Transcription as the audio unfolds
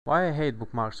Why I hate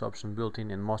bookmarks option built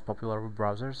in most popular web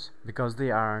browsers? Because they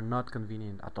are not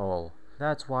convenient at all.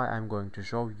 That's why I'm going to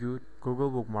show you Google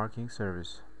bookmarking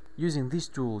service. Using this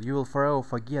tool, you will forever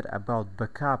forget about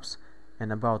backups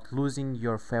and about losing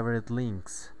your favorite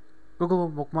links. Google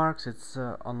Bookmarks is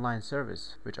an online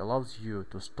service which allows you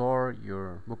to store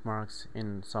your bookmarks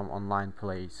in some online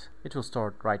place. It will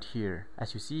store right here.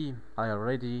 As you see, I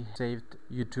already saved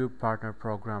YouTube partner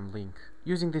program link.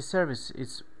 Using this service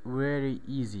is very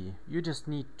easy. You just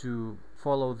need to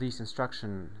follow this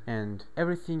instruction, and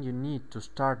everything you need to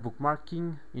start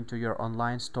bookmarking into your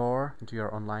online store, into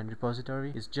your online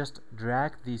repository, is just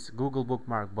drag this Google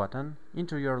bookmark button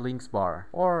into your links bar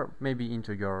or maybe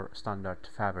into your standard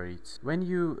favorites. When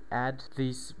you add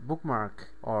this bookmark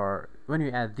or when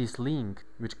you add this link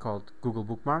which called Google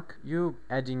bookmark, you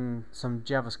adding some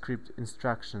JavaScript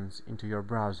instructions into your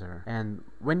browser, and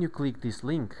when you click this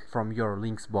link from your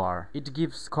links bar, it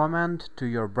gives command to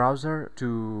your browser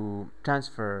to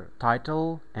transfer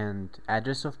title and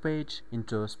address of page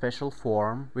into a special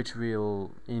form which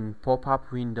will in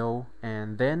pop-up window,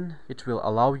 and then it will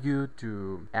allow you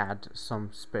to add some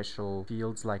special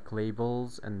fields like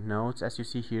labels and notes. As you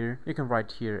see here, you can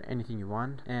write here anything you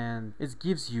want, and it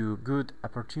gives you good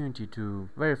opportunity to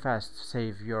very fast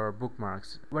save your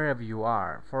bookmarks wherever you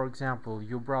are. For example,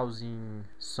 you're browsing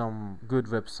some good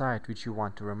website which you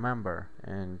want to remember,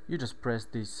 and you just press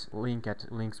this link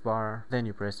at links bar, then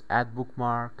you press add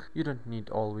bookmark. You don't need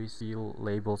always fill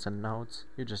labels and notes.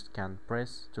 You just can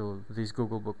press to this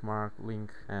Google bookmark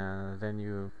link, and then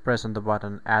you press on the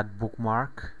button add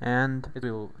bookmark, and it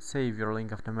will save your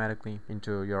link automatically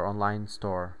into your online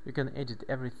store. You can edit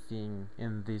everything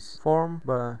in this form,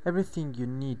 but everything you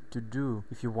need to do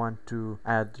if you want to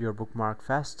add your bookmark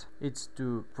fast, it's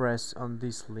to press on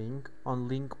this link on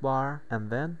link bar and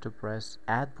then to press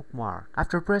add bookmark.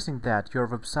 After pressing that, your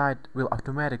website will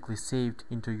automatically saved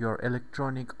into your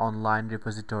electronic online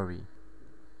repository.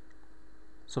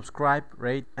 Subscribe,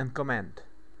 rate and comment.